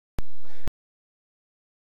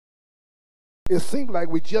it seems like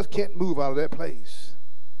we just can't move out of that place.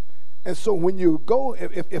 And so when you go,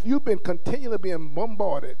 if you've been continually being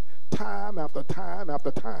bombarded time after time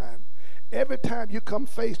after time, every time you come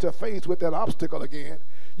face to face with that obstacle again,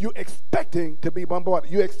 you're expecting to be bombarded.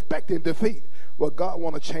 You're expecting defeat. Well, God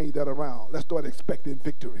want to change that around. Let's start expecting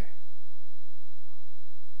victory.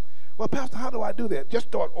 Well, Pastor, how do I do that? Just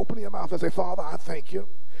start opening your mouth and say, Father, I thank you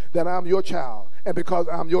that I'm your child. And because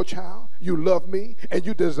I'm your child, you love me and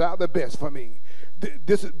you desire the best for me.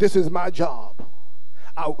 This is my job.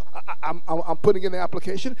 I'm putting in the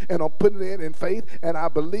application and I'm putting it in faith. And I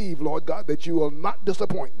believe, Lord God, that you will not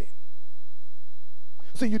disappoint me.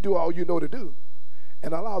 So you do all you know to do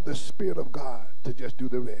and allow the Spirit of God to just do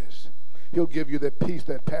the rest. He'll give you the peace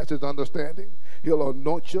that passes understanding. He'll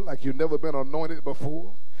anoint you like you've never been anointed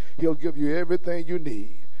before. He'll give you everything you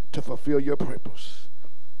need to fulfill your purpose.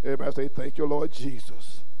 Everybody say, thank you, Lord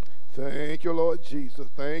Jesus. Thank you, Lord Jesus.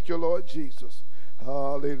 Thank you, Lord Jesus.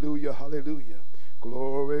 Hallelujah, hallelujah.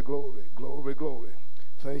 Glory, glory, glory, glory.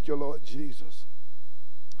 Thank you, Lord Jesus.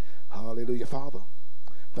 Hallelujah. Father,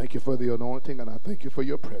 thank you for the anointing, and I thank you for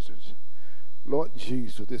your presence. Lord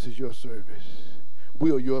Jesus, this is your service.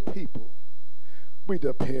 We are your people. We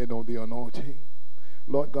depend on the anointing.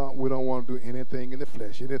 Lord God, we don't want to do anything in the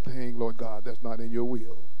flesh, anything, Lord God, that's not in your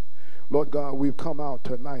will. Lord God, we've come out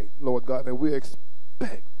tonight, Lord God, and we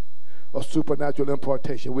expect a supernatural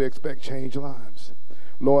impartation. We expect changed lives.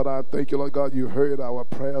 Lord, I thank you, Lord God, you heard our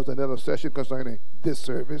prayers and intercession concerning this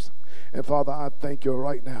service. And Father, I thank you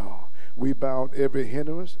right now. We bound every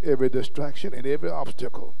hindrance, every distraction, and every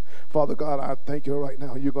obstacle. Father God, I thank you right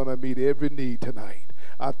now. You're going to meet every need tonight.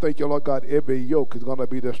 I thank you, Lord God, every yoke is going to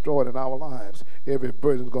be destroyed in our lives. Every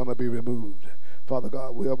burden is going to be removed. Father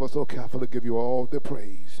God, we ever so careful to give you all the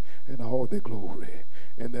praise and all the glory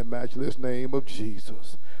in the matchless name of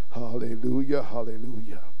Jesus. Hallelujah,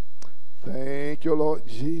 hallelujah. Thank you, Lord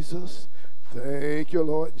Jesus. Thank you,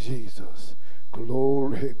 Lord Jesus.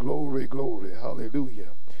 Glory, glory, glory. Hallelujah.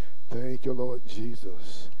 Thank you, Lord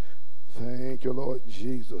Jesus. Thank you, Lord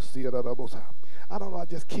Jesus. I don't know, I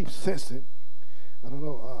just keep sensing. I don't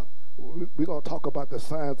know, we're going to talk about the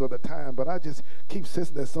signs of the time, but I just keep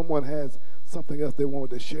sensing that someone has something else they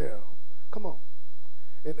wanted to share. Come on.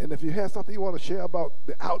 And if you have something you want to share about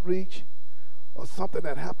the outreach or something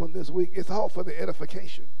that happened this week, it's all for the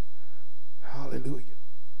edification. Hallelujah.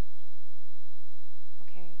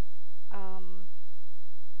 Okay.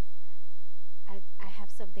 I have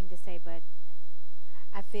something to say, but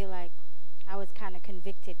I feel like I was kind of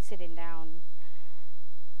convicted sitting down,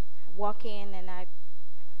 walk in, and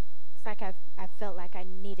it's like I felt like I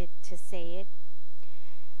needed to say it.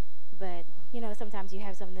 But, you know, sometimes you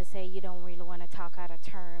have something to say, you don't really want to talk out of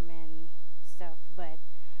term and stuff. But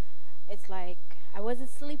it's like I wasn't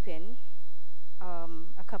sleeping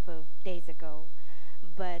a couple of days ago,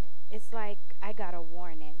 but it's like I got a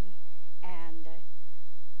warning, and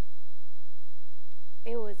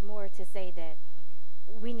it was more to say that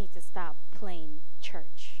we need to stop playing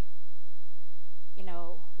church. You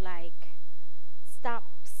know, like, stop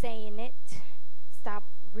saying it, stop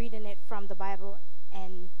reading it from the Bible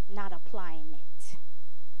and not applying it.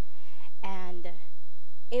 And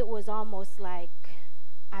it was almost like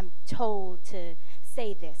I'm told to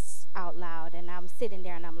say this out loud, and I'm sitting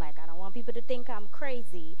there and I'm like, I don't want people to think I'm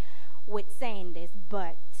crazy with saying this,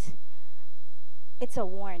 but it's a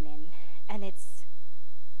warning, and it's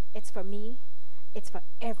for me, it's for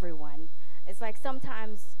everyone. It's like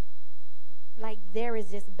sometimes, like, there is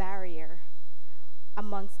this barrier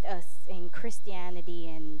amongst us in Christianity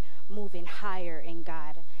and moving higher in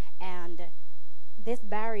God, and this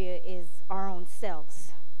barrier is our own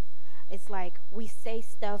selves. It's like we say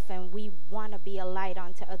stuff and we want to be a light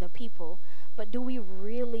onto other people, but do we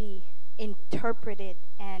really interpret it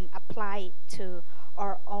and apply it to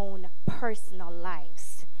our own personal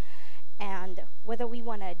lives? And whether we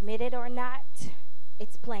want to admit it or not,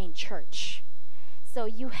 it's playing church. So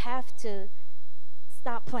you have to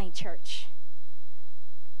stop playing church.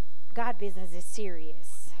 God business is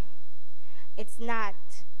serious. It's not,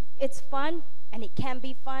 it's fun, and it can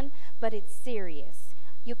be fun, but it's serious.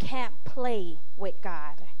 You can't play with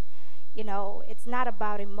God. You know, it's not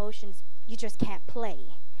about emotions. You just can't play.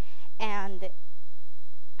 And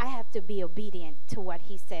I have to be obedient to what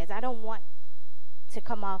he says. I don't want to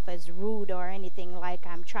come off as rude or anything like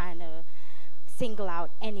I'm trying to single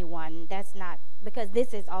out anyone. That's not, because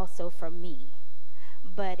this is also for me.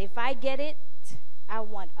 But if I get it, I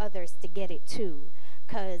want others to get it too.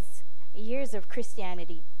 Because years of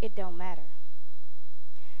Christianity, it don't matter.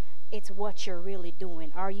 It's what you're really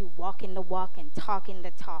doing. Are you walking the walk and talking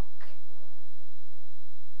the talk?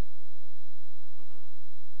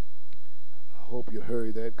 hope you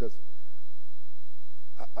heard that, because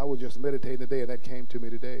I was just meditating today, and that came to me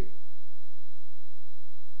today.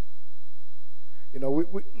 You know,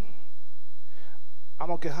 I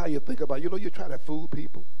don't care how you think about it. You know, you try to fool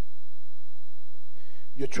people.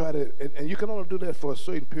 You try to, and you can only do that for a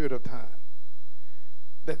certain period of time.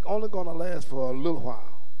 That's only going to last for a little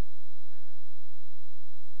while.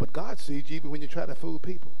 But God sees you even when you try to fool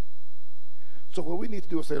people. So what we need to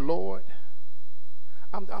do is say, Lord,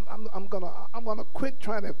 I'm gonna quit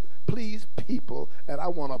trying to please people, and I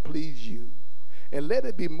want to please you. And let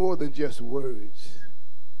it be more than just words.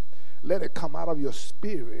 Let it come out of your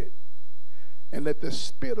spirit, and let the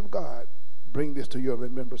Spirit of God bring this to your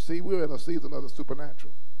remembrance. See, we're in a season of the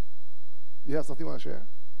supernatural. You have something you want to share?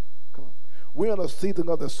 Come on. We're in a season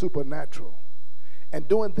of the supernatural. And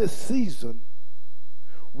during this season,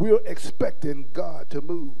 we're expecting God to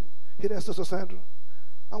move. Hear that, Sister Sandra?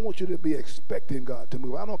 I want you to be expecting God to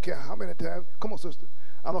move. I don't care how many times. Come on, sister.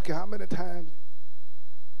 I don't care how many times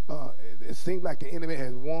it seems like the enemy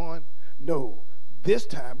has won. No. This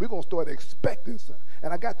time, we're going to start expecting something.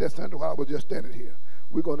 And I got that, Sandra, while I was just standing here.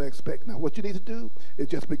 We're going to expect. Now, what you need to do is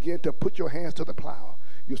just begin to put your hands to the plow.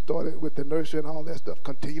 You started with the nursery and all that stuff.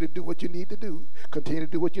 Continue to do what you need to do. Continue to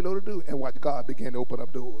do what you know to do. And watch God begin to open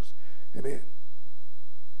up doors. Amen.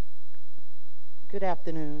 Good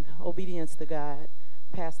afternoon. Obedience to God.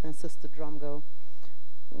 Pastor and Sister Drumgole.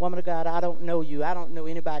 Woman of God, I don't know you. I don't know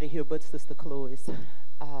anybody here but Sister Chloe's.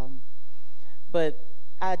 But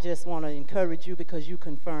I just want to encourage you because you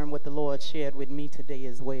confirm what the Lord shared with me today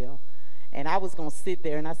as well. And I was going to sit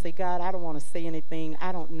there and I say, God, I don't want to say anything.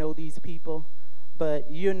 I don't know these people.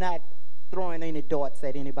 But you're not throwing any darts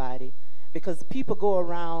at anybody. Because people go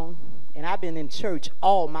around, and I've been in church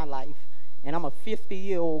all my life. And I'm a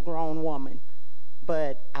 50-year-old grown woman.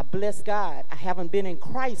 But I bless God. I haven't been in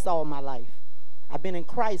Christ all my life. I've been in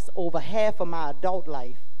Christ over half of my adult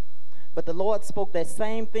life. But the Lord spoke that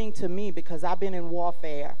same thing to me because I've been in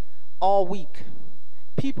warfare all week.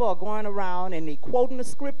 People are going around and they're quoting the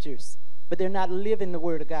scriptures, but they're not living the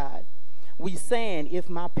word of God. We saying, if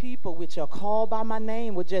my people which are called by my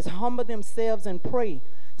name would just humble themselves and pray,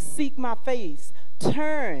 seek my face,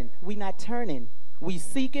 turn. We not turning. We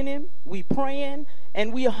seeking him, we praying,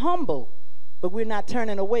 and we humble, but we're not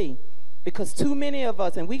turning away. Because too many of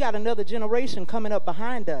us, and we got another generation coming up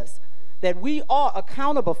behind us, that we are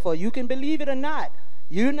accountable for. You can believe it or not.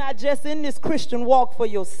 You're not just in this Christian walk for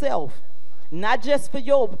yourself, not just for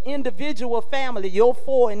your individual family, your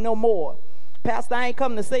four and no more. Pastor, I ain't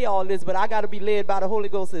come to say all this, but I got to be led by the Holy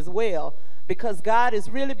Ghost as well, because God has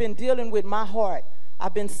really been dealing with my heart.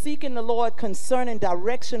 I've been seeking the Lord concerning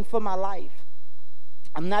direction for my life.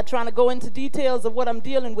 I'm not trying to go into details of what I'm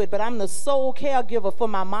dealing with, but I'm the sole caregiver for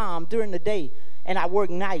my mom during the day, and I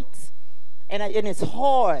work nights. And it's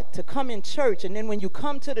hard to come in church, and then when you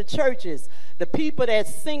come to the churches, the people that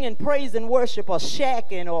sing and praise and worship are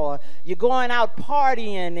shacking, or you're going out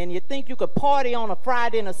partying, and you think you could party on a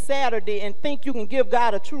Friday and a Saturday and think you can give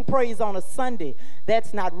God a true praise on a Sunday.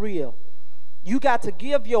 That's not real. You got to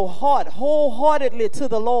give your heart wholeheartedly to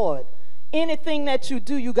the Lord. Anything that you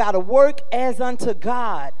do, you got to work as unto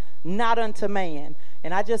God, not unto man.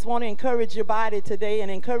 And I just want to encourage your body today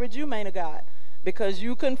and encourage you, man of God, because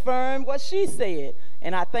you confirmed what she said.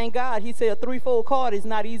 And I thank God. He said a threefold cord is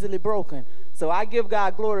not easily broken. So I give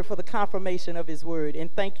God glory for the confirmation of his word. And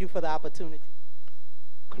thank you for the opportunity.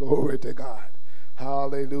 Glory to God.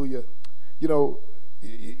 Hallelujah. You know,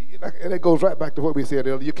 and it goes right back to what we said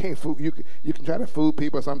earlier. You can't fool, you can try to fool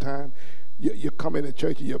people sometimes. You come into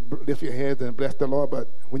church and you lift your hands and bless the Lord, but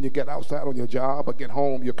when you get outside on your job or get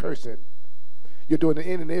home, you're cursing. You're doing the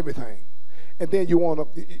end and everything. And then you want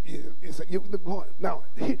to, now,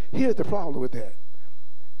 here's the problem with that.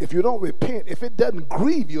 If you don't repent, if it doesn't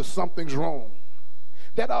grieve you, something's wrong.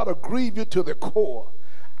 That ought to grieve you to the core.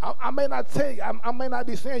 I may not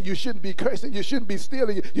be saying you shouldn't be cursing, you shouldn't be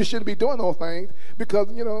stealing, you shouldn't be doing those things, because,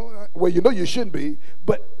 you know you shouldn't be.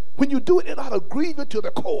 But when you do it, it ought to grieve you to the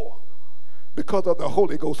core because of the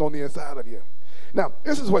Holy Ghost on the inside of you. Now,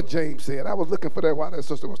 this is what James said. I was looking for that while that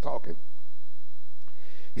sister was talking.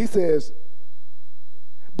 He says,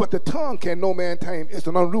 but the tongue can no man tame. It's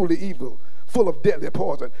an unruly evil, full of deadly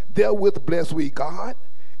poison. Therewith bless we God,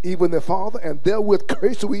 even the Father, and therewith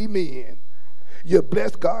curse we men. You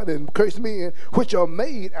bless God and curse men, which are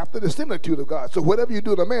made after the similitude of God. So whatever you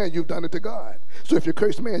do to man, you've done it to God. So if you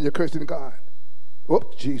curse man, you're cursing God.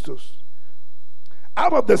 Whoop, Jesus.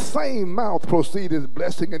 Out of the same mouth proceeded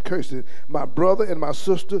blessing and cursing. My brother and my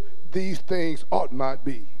sister, these things ought not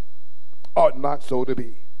be. Ought not so to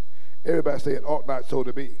be. Everybody say it ought not so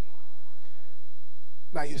to be.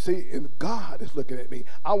 Now you see, and God is looking at me.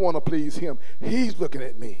 I want to please him. He's looking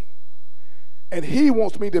at me. And he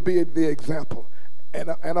wants me to be the example. And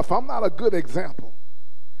if I'm not a good example,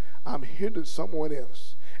 I'm hindered someone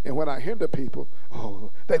else. And when I hinder people,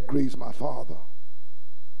 oh, that grieves my Father.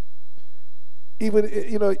 Even,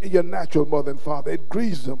 your natural mother and father, it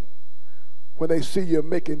grieves them when they see you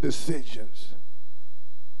making decisions,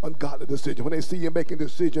 ungodly decisions. When they see you making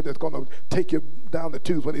decisions that's going to take you down the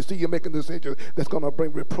tubes. When they see you making decisions that's going to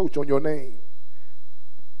bring reproach on your name.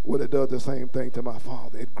 Well, it does the same thing to my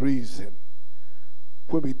Father. It grieves him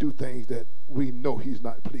when we do things that we know he's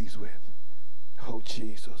not pleased with. Oh,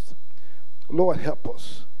 Jesus. Lord, help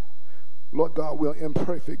us. Lord God, we're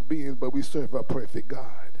imperfect beings, but we serve a perfect God.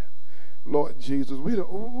 Lord Jesus, we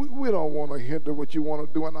don't want to hinder what you want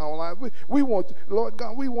to do in our lives. We want, Lord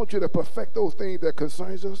God, we want you to perfect those things that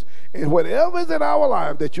concerns us. And whatever is in our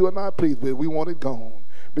life that you are not pleased with, we want it gone.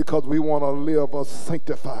 Because we want to live a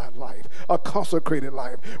sanctified life, a consecrated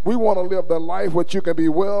life. We want to live the life which you can be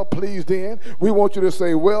well pleased in. We want you to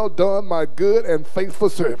say, well done, my good and faithful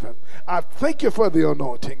servant. I thank you for the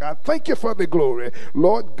anointing. I thank you for the glory.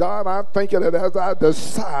 Lord God, I thank you that as I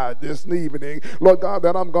decide this evening, Lord God,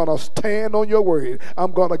 that I'm going to stand on your word.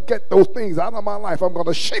 I'm going to get those things out of my life. I'm going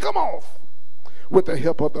to shake them off with the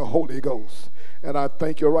help of the Holy Ghost. And I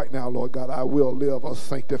thank you right now, Lord God, I will live a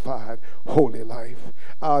sanctified, holy life.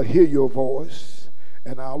 I'll hear your voice,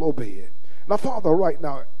 and I'll obey it. Now, Father, right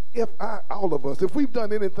now, all of us, if we've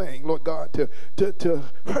done anything, Lord God, to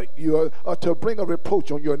hurt you or to bring a reproach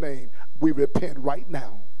on your name, we repent right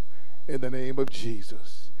now in the name of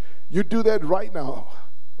Jesus. You do that right now.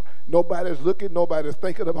 Nobody's looking, nobody's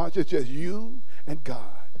thinking about you, it's just you and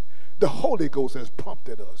God. The Holy Ghost has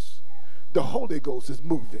prompted us. The Holy Ghost is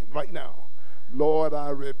moving right now. Lord,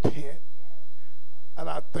 I repent. And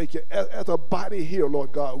I thank you. As a body here,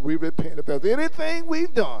 Lord God, we repent. If there's anything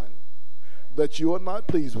we've done that you are not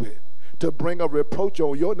pleased with, to bring a reproach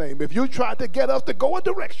on your name, if you try to get us to go a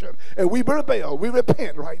direction and we rebel, we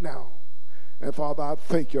repent right now. And Father, I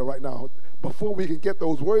thank you right now. Before we can get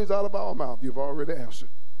those words out of our mouth, you've already answered.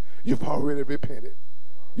 You've already repented.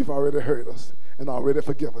 You've already heard us and already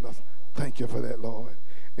forgiven us. Thank you for that, Lord.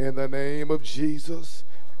 In the name of Jesus.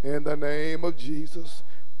 In the name of Jesus.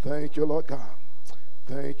 Thank you, Lord God.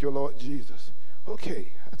 Thank you, Lord Jesus.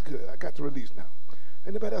 Okay, that's good. I got to release now.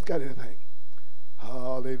 Anybody else got anything?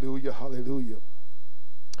 Hallelujah, hallelujah.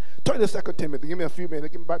 Turn to 2 Timothy. Give me a few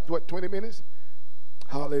minutes. Give me about, 20 minutes?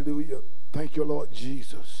 Hallelujah. Thank you, Lord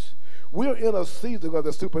Jesus. We're in a season of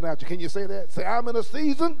the supernatural. Can you say that? Say, I'm in a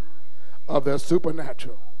season of the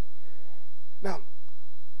supernatural. Now,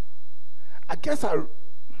 I guess I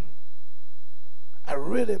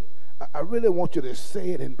really want you to say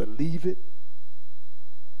it and believe it.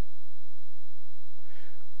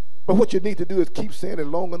 But what you need to do is keep saying it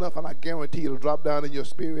long enough, and I guarantee it'll drop down in your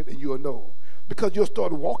spirit and you'll know. Because you'll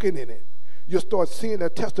start walking in it. You'll start seeing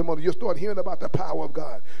that testimony. You'll start hearing about the power of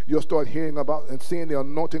God. You'll start hearing about and seeing the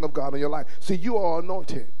anointing of God in your life. See, you are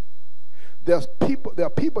anointed. There are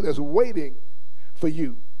people that's waiting for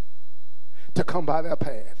you to come by their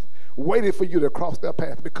path. Waiting for you to cross their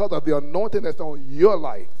path because of the anointing that's on your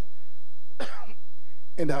life.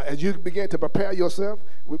 And as you begin to prepare yourself,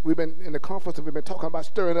 we've been in the conference, we've been talking about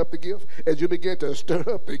stirring up the gift. As you begin to stir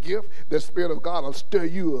up the gift, the Spirit of God will stir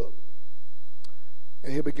you up.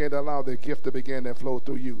 And he'll begin to allow the gift to begin to flow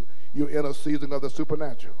through you. You're in a season of the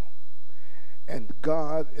supernatural. And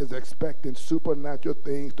God is expecting supernatural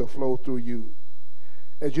things to flow through you.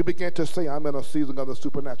 As you begin to say, I'm in a season of the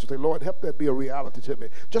supernatural, say, Lord, help that be a reality to me.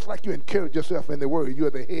 Just like you encourage yourself in the word,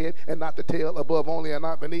 you're the head and not the tail, above only and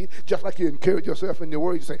not beneath. Just like you encourage yourself in the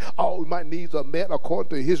word, you say, all my needs are met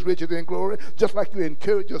according to his riches and glory. Just like you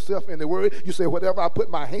encourage yourself in the word, you say, whatever I put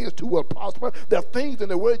my hands to will prosper. There are things in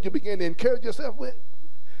the word you begin to encourage yourself with.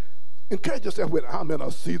 Encourage yourself with, I'm in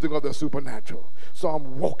a season of the supernatural. So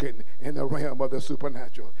I'm walking in the realm of the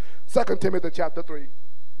supernatural. 2 Timothy chapter 3.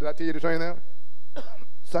 Did I tell you to turn there?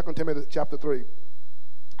 2 Timothy chapter 3.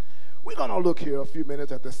 We're going to look here a few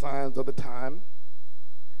minutes at the signs of the time.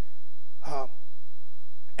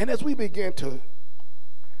 And as we begin to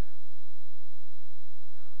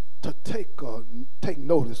take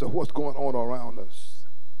notice of what's going on around us,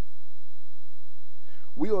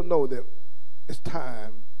 we'll know that it's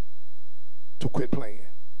time to quit playing.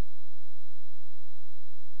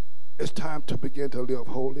 It's time to begin to live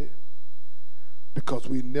holy. Because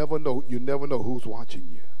you never know who's watching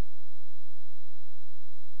you.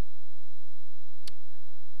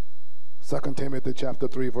 2 Timothy chapter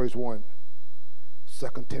 3, verse 1.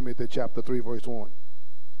 2 Timothy chapter 3, verse 1.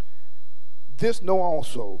 This know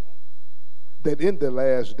also, that in the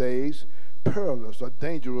last days perilous or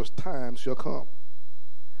dangerous times shall come.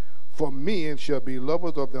 For men shall be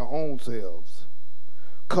lovers of their own selves,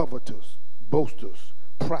 covetous, boasters,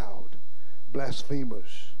 proud,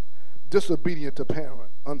 blasphemers, disobedient to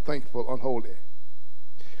parent, unthankful, unholy,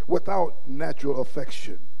 without natural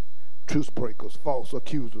affection, truce breakers, false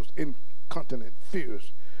accusers, incontinent,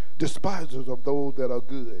 fierce, despisers of those that are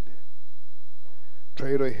good,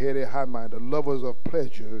 traitor, heady, high-minded, lovers of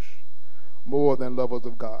pleasures more than lovers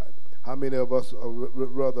of God. How many of us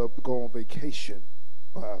rather go on vacation,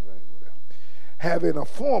 having a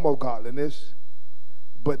form of godliness,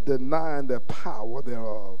 but denying the power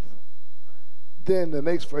thereof? Then the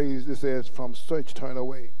next phrase, it says, from such turn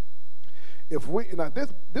away. If we, now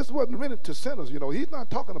this wasn't written to sinners, he's not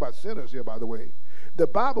talking about sinners here, by the way. The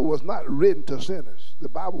Bible was not written to sinners. The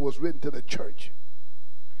Bible was written to the church.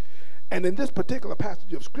 And in this particular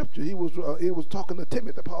passage of Scripture, he was talking to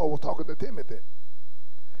Timothy. Paul was talking to Timothy.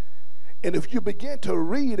 And if you begin to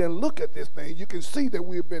read and look at this thing, you can see that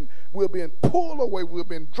we're being pulled away. We've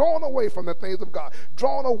been drawn away from the things of God,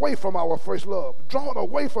 drawn away from our first love, drawn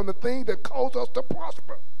away from the thing that caused us to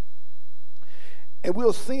prosper. And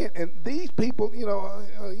we'll see it. And these people,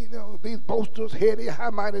 these boasters, heady,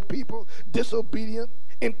 high-minded people, disobedient,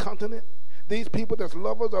 incontinent, these people that's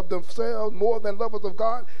lovers of themselves more than lovers of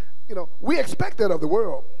God, we expect that of the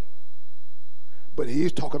world. But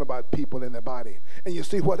he's talking about people in the body. And you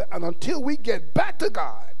see what? And until we get back to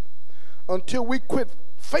God, until we quit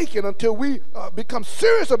faking, until we become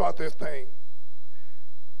serious about this thing,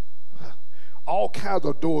 all kinds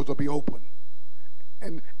of doors will be open.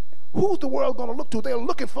 And who's the world going to look to? They're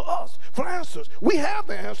looking for us, for answers. We have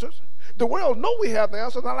the answers. The world know we have the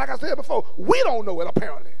answers. Now, like I said before, we don't know it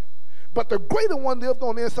apparently. But the greater one lives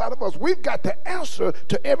on the inside of us. We've got the answer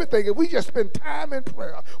to everything. If we just spend time in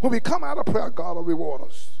prayer, when we come out of prayer, God will reward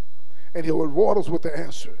us. And he'll reward us with the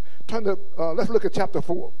answer. Turn to, let's look at chapter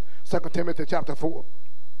 4. 2 Timothy chapter 4.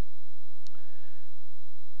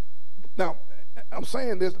 Now, I'm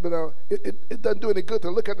saying this, but it doesn't do any good to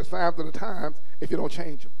look at the signs of the times if you don't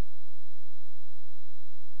change them.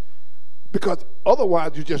 Because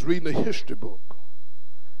otherwise you're just reading a history book.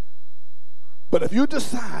 But if you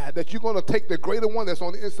decide that you're going to take the greater one that's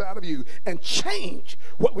on the inside of you and change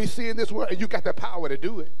what we see in this world, and you got the power to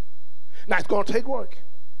do it. Now, it's going to take work.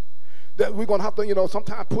 That we're going to have to,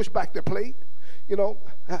 sometimes push back the plate. It's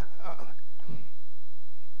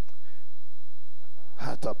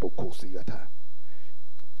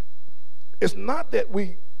not that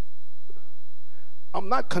I'm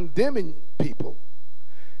not condemning people.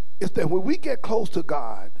 It's that when we get close to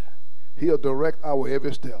God, he'll direct our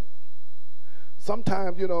every step.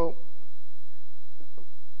 Sometimes,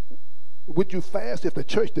 would you fast if the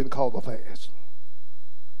church didn't call a fast?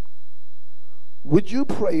 Would you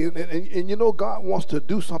pray and God wants to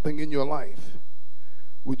do something in your life?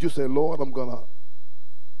 Would you say, Lord, I'm gonna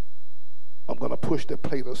push the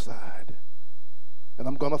plate aside, and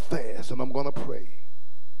I'm gonna fast, and I'm gonna pray?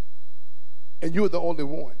 And you're the only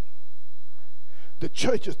one. The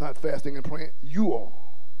church is not fasting and praying. You are.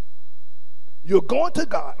 You're going to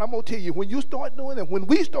God. I'm going to tell you, when you start doing that, when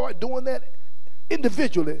we start doing that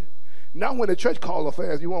individually, now when the church calls a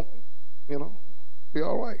fast, you won't, be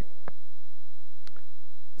all right.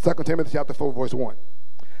 2 Timothy chapter 4, verse 1.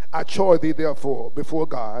 I charge thee therefore before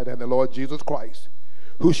God and the Lord Jesus Christ,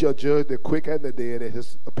 who shall judge the quick and the dead at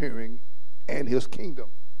his appearing and his kingdom.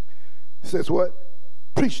 It says what?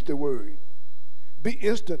 Preach the word. Be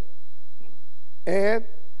instant and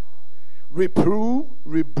reprove,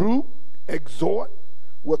 rebuke, exhort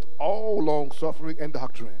with all long suffering and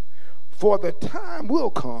doctrine. For the time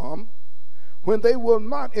will come when they will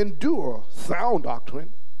not endure sound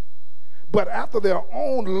doctrine, but after their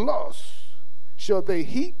own lusts shall they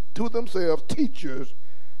heap to themselves teachers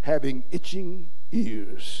having itching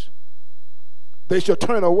ears. They shall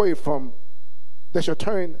turn away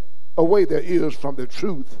their ears from the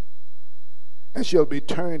truth, and shall be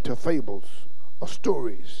turned to fables or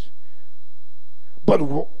stories. But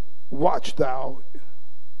watch thou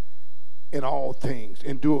in all things,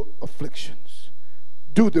 endure afflictions,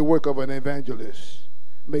 do the work of an evangelist,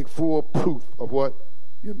 make full proof of what?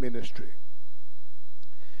 Your ministry.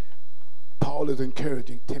 Paul is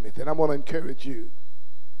encouraging Timothy, and I'm going to encourage you.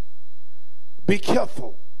 Be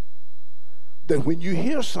careful that when you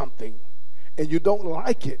hear something and you don't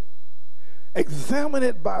like it, examine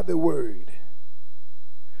it by the word.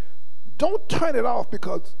 Don't turn it off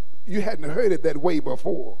because you hadn't heard it that way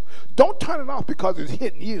before. Don't turn it off because it's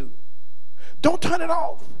hitting you. Don't turn it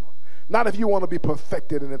off. Not if you want to be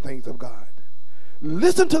perfected in the things of God.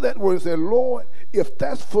 Listen to that word and say, Lord, if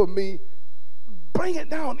that's for me, bring it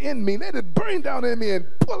down in me. Let it burn down in me and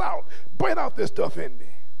burn out this stuff in me.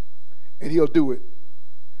 And he'll do it.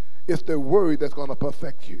 It's the word that's going to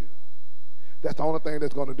perfect you. That's the only thing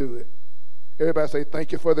that's going to do it. Everybody say,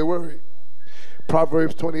 thank you for the word.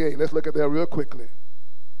 Proverbs 28. Let's look at that real quickly.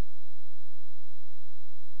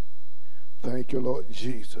 Thank you, Lord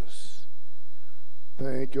Jesus.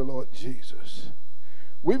 Thank you, Lord Jesus.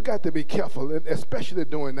 We've got to be careful, and especially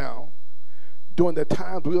during the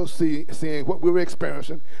times we'll seeing what we're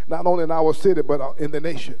experiencing, not only in our city, but in the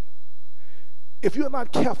nation. If you're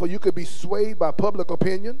not careful, you could be swayed by public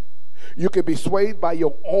opinion. You could be swayed by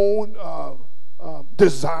your own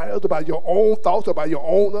desires, by your own thoughts, or by your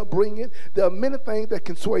own upbringing. There are many things that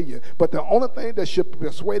can sway you, but the only thing that should be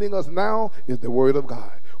persuading us now is the word of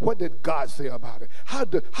God. What did God say about it?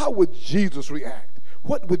 How would Jesus react?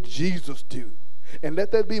 What would Jesus do? And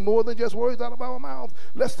let that be more than just words out of our mouths.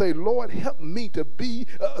 Let's say, Lord, help me to be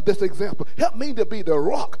this example. Help me to be the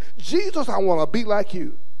rock. Jesus, I want to be like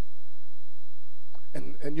you.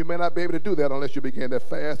 And you may not be able to do that unless you begin to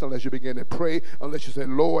fast, unless you begin to pray, unless you say,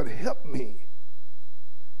 Lord, help me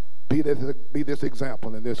be this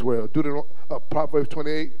example in this world. Proverbs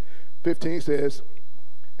 28:15 says,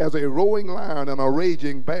 as a roaring lion and a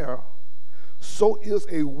raging bear, so is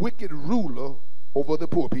a wicked ruler over the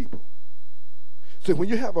poor people. So when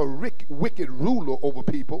you have a wicked ruler over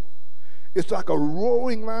people, it's like a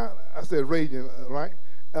roaring lion. I said raging, right?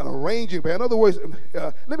 And a raging bear. In other words,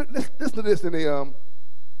 let's listen to this in the, I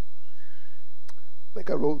think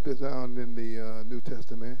I wrote this down in the New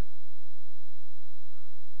Testament.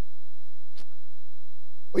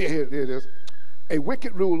 Oh yeah, here it is. A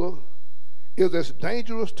wicked ruler is as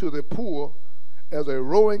dangerous to the poor as a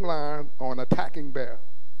roaring lion or an attacking bear.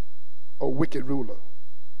 A wicked ruler.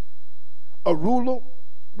 A ruler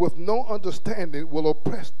with no understanding will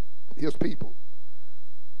oppress his people.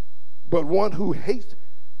 But one who hates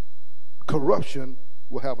corruption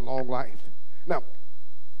will have long life. Now,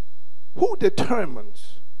 who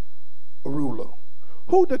determines a ruler?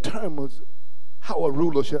 Who determines how a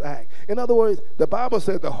ruler should act? In other words, the Bible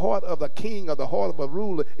says the heart of the king or the heart of a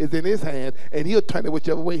ruler is in his hand, and he'll turn it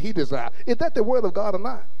whichever way he desires. Is that the word of God or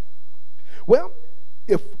not? Well,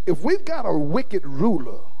 if we've got a wicked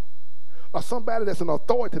ruler or somebody that's an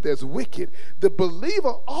authority that's wicked, the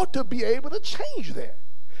believer ought to be able to change that.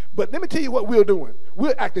 But let me tell you what we're doing.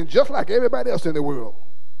 We're acting just like everybody else in the world.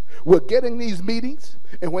 We're getting these meetings,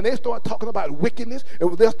 and when they start talking about wickedness and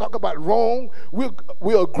when they talk about wrong,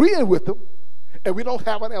 we're agreeing with them, and we don't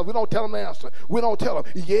have an answer. We don't tell them the answer. We don't tell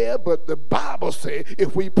them, yeah, but the Bible said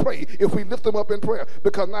if we pray, if we lift them up in prayer,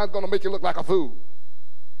 because now it's going to make you look like a fool.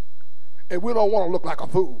 And we don't want to look like a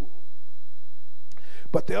fool.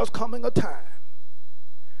 But there's coming a time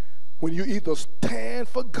when you either stand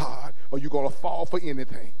for God or you're going to fall for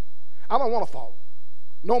anything. I don't want to fall.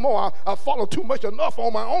 No more. I follow too much enough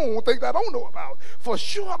on my own things I don't know about. For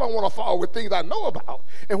sure, I don't want to fall with things I know about.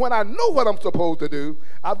 And when I know what I'm supposed to do,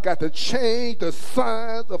 I've got to change the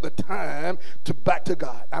signs of the time back to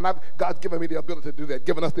God. And God's given me the ability to do that,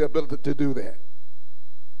 given us the ability to do that.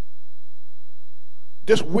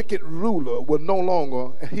 This wicked ruler will no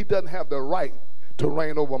longer, and he doesn't have the right to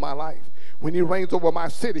reign over my life. When he reigns over my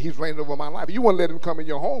city, he's reigning over my life. You wouldn't let him come in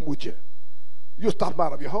your home, would you? You'll stop him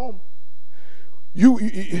out of your home. You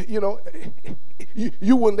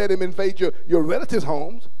wouldn't let him invade your relatives'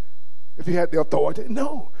 homes if he had the authority.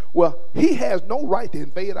 No. Well, he has no right to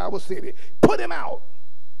invade our city. Put him out.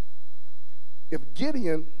 If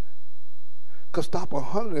Gideon could stop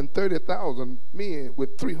 130,000 men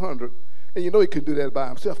with 300, and you know he couldn't do that by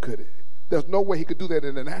himself, could he? There's no way he could do that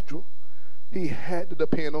in the natural. He had to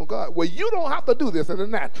depend on God. Well, you don't have to do this in the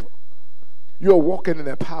natural. You're walking in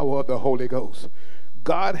the power of the Holy Ghost.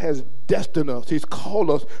 God has destined us. He's called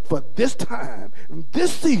us for this time,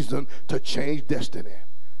 this season, to change destiny.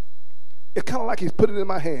 It's kind of like he's put it in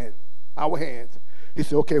our hands. He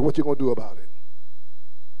said, okay, what you going to do about it?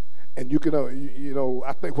 And you can,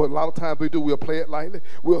 I think what a lot of times we do, we'll play it lightly.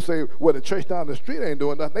 We'll say, well, the church down the street ain't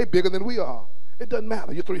doing nothing. They bigger than we are. It doesn't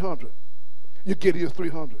matter. You're 300. You get here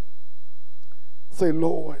 300. Say,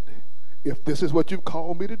 Lord, if this is what you've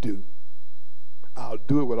called me to do, I'll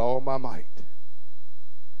do it with all my might.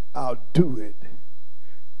 I'll do it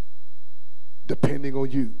depending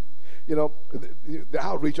on you. You know, the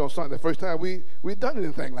outreach on Sunday, the first time we done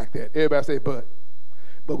anything like that. Everybody say, but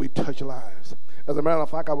we touch lives. As a matter of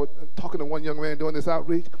fact, I was talking to one young man doing this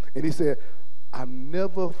outreach, and he said, I've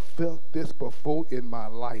never felt this before in my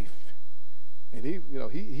life. And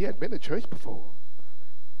he had been to church before,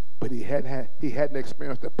 but he hadn't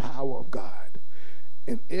experienced the power of God.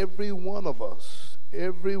 And every one of us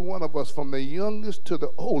Every one of us, from the youngest to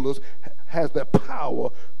the oldest, has the power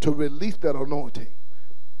to release that anointing.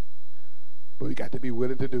 But we got to be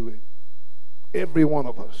willing to do it. Every one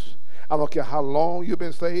of us. I don't care how long you've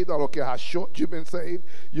been saved. I don't care how short you've been saved.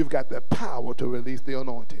 You've got the power to release the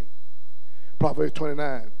anointing. Proverbs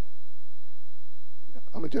 29.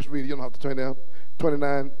 I'm going to just read it. You don't have to turn down.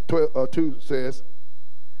 2 says,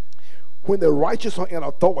 when the righteous are in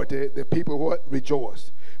authority, the people what?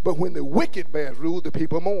 Rejoice. But when the wicked bears rule, the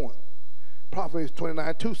people mourn. Proverbs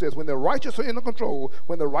 29:2 says, when the righteous are in control,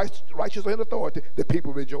 when the righteous are in authority, the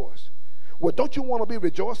people rejoice. Well, don't you want to be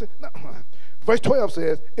rejoicing? No. Verse 12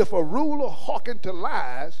 says, if a ruler hearken to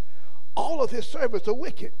lies, all of his servants are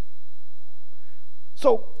wicked.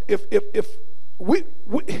 So if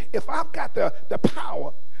I've got the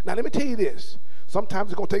power, now let me tell you this.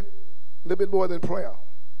 Sometimes it's going to take a little bit more than prayer.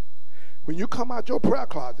 When you come out your prayer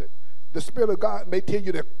closet, the Spirit of God may tell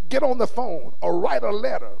you to get on the phone or write a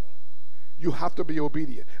letter. You have to be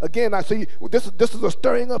obedient. Again, I see this is a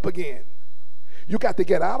stirring up again. You got to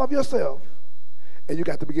get out of yourself, and you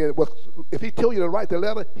got to begin. Well, if he tell you to write the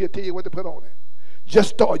letter, he'll tell you what to put on it. Just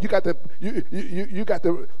start. You got to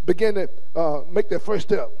begin to make that first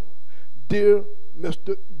step. Dear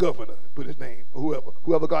Mr. Governor, put his name, or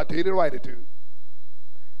whoever God tell you to write it to.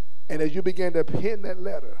 And as you begin to pen that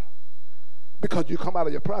letter, because you come out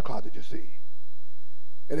of your prayer closet, you see.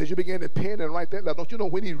 And as you begin to pen and write that letter, don't you know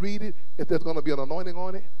when he read it, if there's going to be an anointing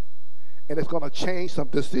on it? And it's going to change some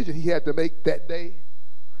decision he had to make that day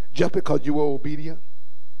just because you were obedient.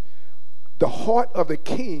 The heart of the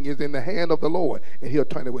king is in the hand of the Lord, and he'll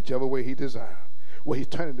turn it whichever way he desires. Well, he's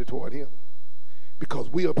turning it toward him because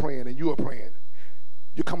we are praying and you are praying.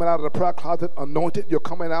 You're coming out of the prayer closet anointed. You're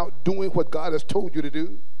coming out doing what God has told you to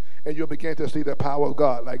do, and you'll begin to see the power of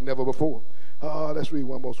God like never before. Let's read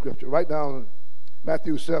one more scripture. Write down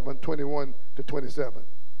Matthew 7:21-27.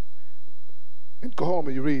 And go home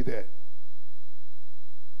and you read that.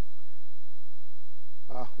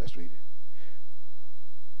 Let's read it.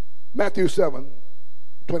 Matthew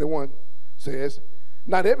 7:21 says,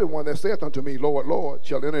 not everyone that saith unto me, Lord, Lord,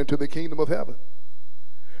 shall enter into the kingdom of heaven,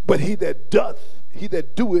 but he that doeth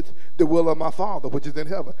the will of my Father which is in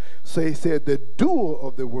heaven. So he said, the doer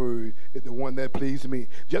of the word is the one that pleased me.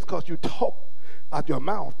 Just because you talk out your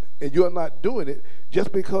mouth and you're not doing it,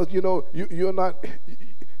 just because you're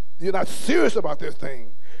not serious about this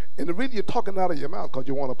thing, and the reason you're talking out of your mouth because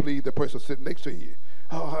you want to please the person sitting next to you.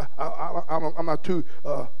 I'm not too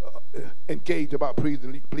engaged about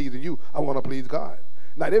pleasing you. I want to please God.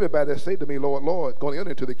 Not everybody that say to me, Lord, Lord, going to enter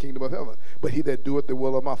into the kingdom of heaven, but he that doeth the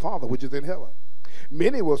will of my Father which is in heaven.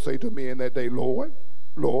 Many will say to me in that day, Lord,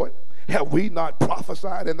 Lord, have we not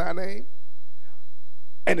prophesied in thy name?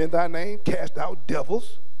 And in thy name cast out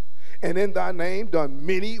devils? And in thy name done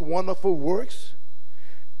many wonderful works?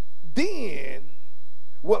 Then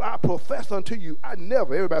will I profess unto you,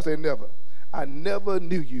 everybody say never, I never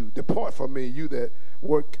knew you. Depart from me, you that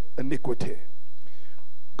work iniquity.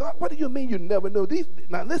 God, what do you mean you never knew these?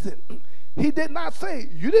 Now listen, he did not say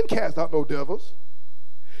you didn't cast out no devils.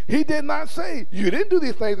 He did not say you didn't do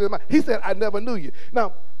these things. He said, I never knew you.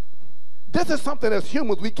 Now, this is something as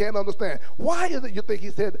humans we can't understand. Why is it you think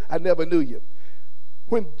he said, I never knew you?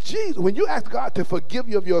 When you ask God to forgive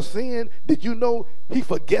you of your sin, did you know he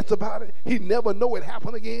forgets about it? He never know it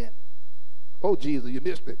happened again? Oh, Jesus, you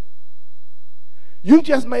missed it. You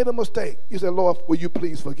just made a mistake. You said, Lord, will you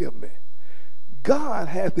please forgive me? God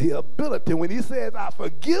has the ability, when he says, I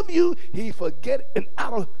forgive you, he forget it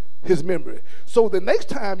out of his memory. So the next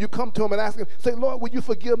time you come to him and ask him, say, Lord, will you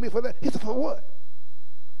forgive me for that? He said, for what?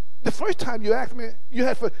 The first time you asked me, he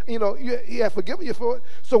had forgiven you for it.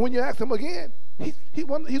 So when you ask him again, he's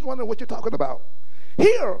wondering what you're talking about.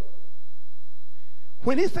 Here,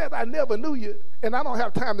 when he says, I never knew you, and I don't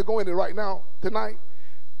have time to go into it right now, tonight,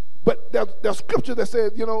 but there's scripture that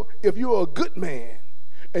says, if you're a good man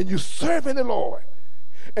and you're serving the Lord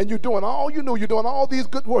and you're doing all you know, you're doing all these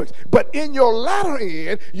good works, but in your latter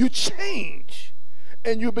end, you change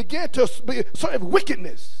and you begin to serve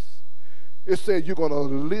wickedness. It says you're going to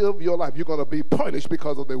live your life. You're going to be punished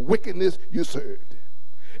because of the wickedness you served.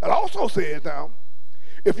 It also says now,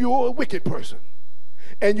 if you're a wicked person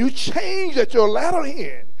and you change at your latter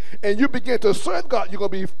end and you begin to serve God, you're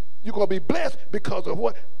going to be blessed because of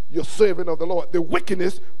what? You're serving of the Lord. The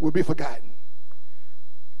wickedness will be forgotten.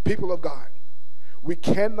 People of God, we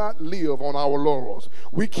cannot live on our laurels.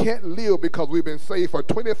 We can't live because we've been saved for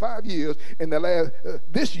 25 years. In the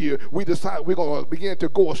this year, we decide we're going to begin to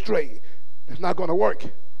go astray. It's not going to work.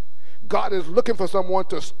 God is looking for someone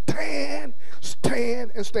to stand,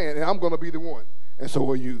 and I'm going to be the one, and so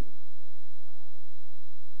are you.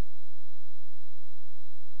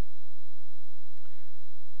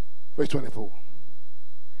 Verse 24.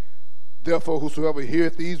 Therefore, whosoever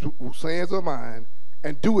heareth these sayings of mine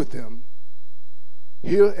and doeth them,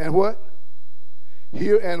 hear and what?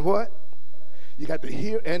 Hear and what? You got to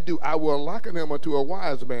hear and do. I will liken him unto a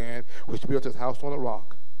wise man which built his house on a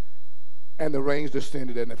rock. And the rains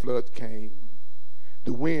descended and the floods came.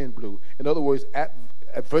 The wind blew. In other words,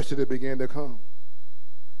 adversity began to come.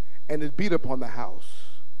 And it beat upon the house.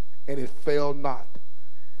 And it fell not.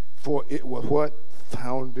 For it was what?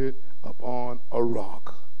 Founded upon a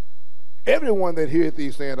rock. Everyone that heareth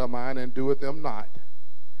these sayings of mine and doeth them not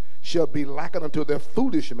shall be likened unto the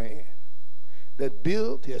foolish man that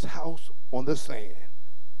built his house on the sand.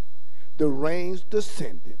 The rains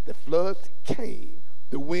descended, the floods came,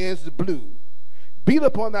 the winds blew, beat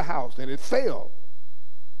upon the house, and it fell.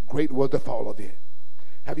 Great was the fall of it.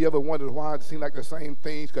 Have you ever wondered why it seemed like the same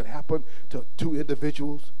things could happen to two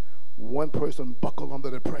individuals? One person buckled under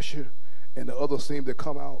the pressure, and the other seemed to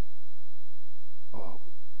come out,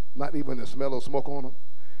 not even the smell of smoke on them.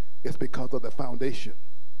 It's because of the foundation.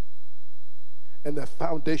 And the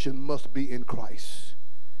foundation must be in Christ.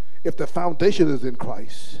 If the foundation is in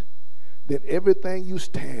Christ, then everything you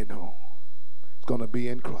stand on is going to be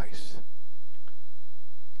in Christ.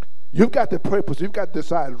 You've got the purpose. You've got to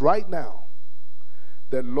decide right now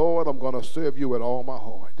that, Lord, I'm going to serve you with all my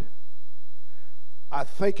heart. I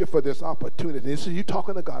thank you for this opportunity. So you're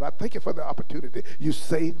talking to God. I thank you for the opportunity. You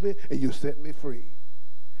saved me and you set me free.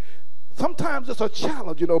 Sometimes it's a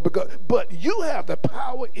challenge, but you have the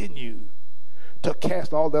power in you to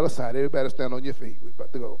cast all that aside. Everybody stand on your feet. We're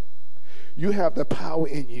about to go. You have the power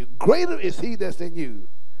in you. Greater is he that's in you,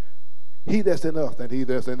 he that's in us, than he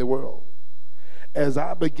that's in the world. As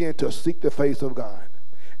I begin to seek the face of God,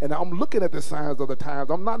 and I'm looking at the signs of the times,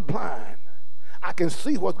 I'm not blind. I can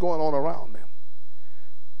see what's going on around me.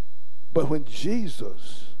 But when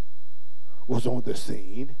Jesus was on the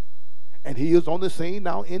scene, and he is on the scene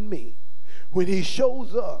now in me, when he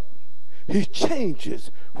shows up, he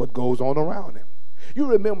changes what goes on around him. You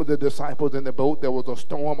remember the disciples in the boat, there was a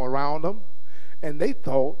storm around them, and they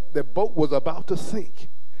thought the boat was about to sink.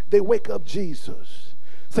 They wake up Jesus.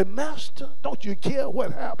 Say, Master, don't you care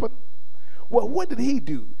what happened? Well, what did he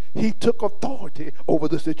do? He took authority over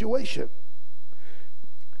the situation.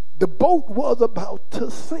 The boat was about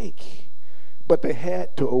to sink, but they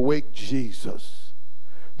had to awake Jesus.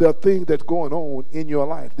 There are things that's going on in your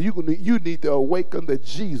life. You need to awaken the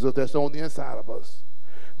Jesus that's on the inside of us.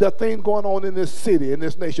 There are things going on in this city, in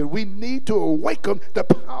this nation. We need to awaken the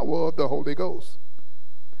power of the Holy Ghost.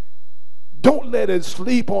 Don't let it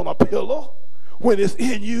sleep on a pillow when it's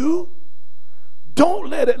in you. Don't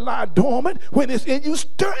let it lie dormant when it's in you.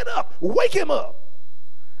 Stir it up. Wake him up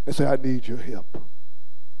and say, I need your help.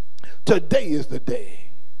 Today is the day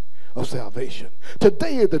of salvation.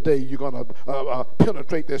 Today is the day you're going to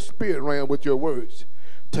penetrate the spirit realm with your words.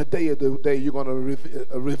 Today is the day you're going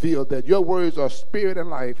to reveal that your words are spirit and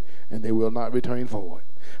life, and they will not return void.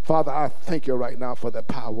 Father, I thank you right now for the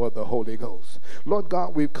power of the Holy Ghost. Lord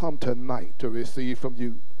God, we've come tonight to receive from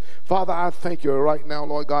you. Father, I thank you right now,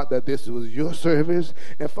 Lord God, that this was your service.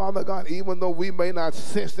 And Father God, even though we may not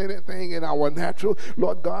sense anything in our natural,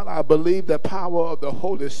 Lord God, I believe the power of the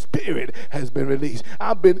Holy Spirit has been released.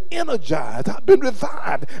 I've been energized. I've been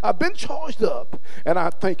revived. I've been charged up. And I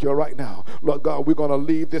thank you right now, Lord God, we're going to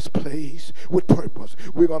leave this place with purpose.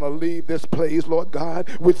 We're going to leave this place, Lord God,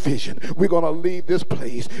 with vision. We're going to leave this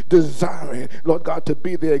place desiring, Lord God, to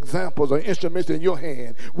be the examples or instruments in your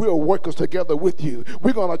hand. We're workers together with you.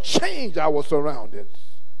 We're going to change our surroundings.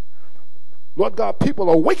 Lord God, people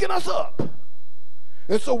are waking us up.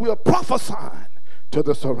 And so we are prophesying to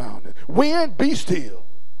the surroundings. Wind, be still.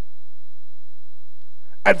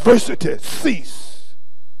 Adversity, cease.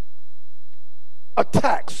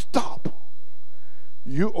 Attack, stop.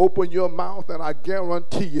 You open your mouth and I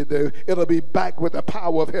guarantee you that it'll be back with the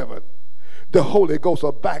power of heaven. The Holy Ghost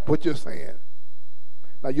will back what you're saying.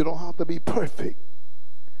 Now you don't have to be perfect.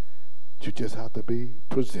 You just have to be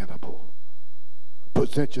presentable.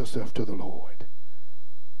 Present yourself to the Lord.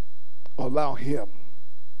 Allow him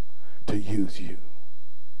to use you.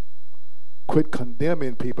 Quit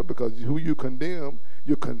condemning people, because who you condemn,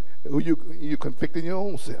 you're convicting your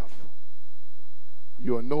own self.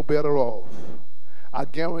 You are no better off. I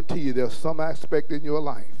guarantee you there's some aspect in your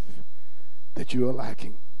life that you are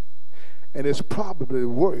lacking. And it's probably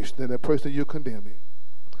worse than the person you're condemning.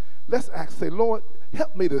 Let's ask, say, Lord,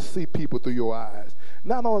 help me to see people through your eyes.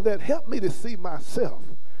 Not only that, help me to see myself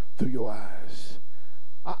through your eyes.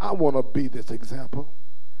 I want to be this example,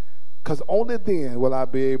 because only then will I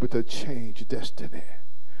be able to change destiny.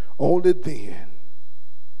 Only then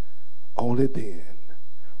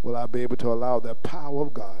will I be able to allow the power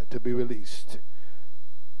of God to be released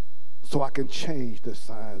so I can change the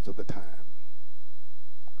signs of the time,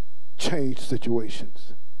 change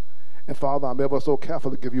situations. And Father, I'm ever so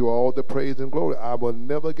careful to give you all the praise and glory. I will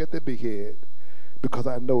never get the big head because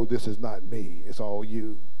I know this is not me. It's all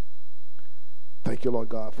you. Thank you, Lord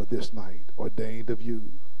God, for this night ordained of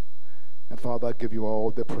you. And Father, I give you all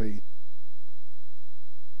the praise.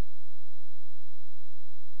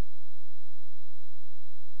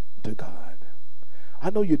 To God. I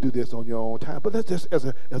know you do this on your own time, but let's just, as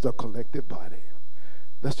a collective body,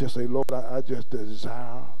 let's just say, Lord, I just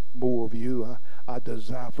desire more of you. I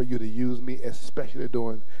desire for you to use me, especially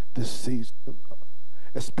during this season,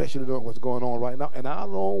 especially during what's going on right now. And I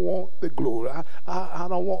don't want the glory. I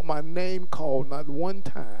don't want my name called not one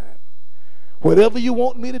time. Whatever you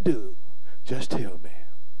want me to do, just tell me.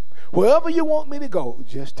 Wherever you want me to go,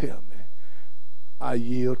 just tell me. I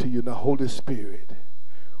yield to you, the Holy Spirit.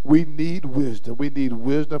 We need wisdom. We need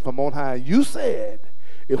wisdom from on high. You said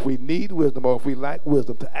if we need wisdom or if we lack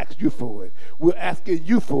wisdom to ask you for it. We're asking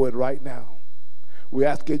you for it right now. We're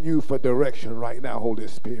asking you for direction right now, Holy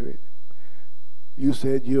Spirit. You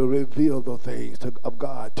said you'll reveal the things of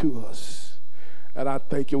God to us. And I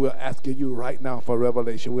thank you. We're asking you right now for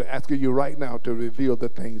revelation. We're asking you right now to reveal the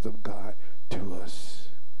things of God to us.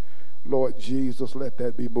 Lord Jesus, let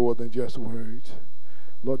that be more than just words.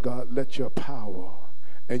 Lord God, let your power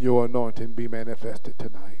and your anointing be manifested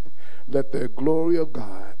tonight. Let the glory of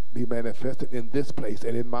God be manifested in this place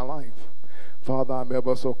and in my life. Father, I'm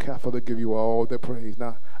ever so careful to give you all the praise.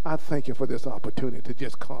 Now, I thank you for this opportunity to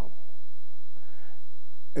just come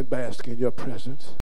and bask in your presence.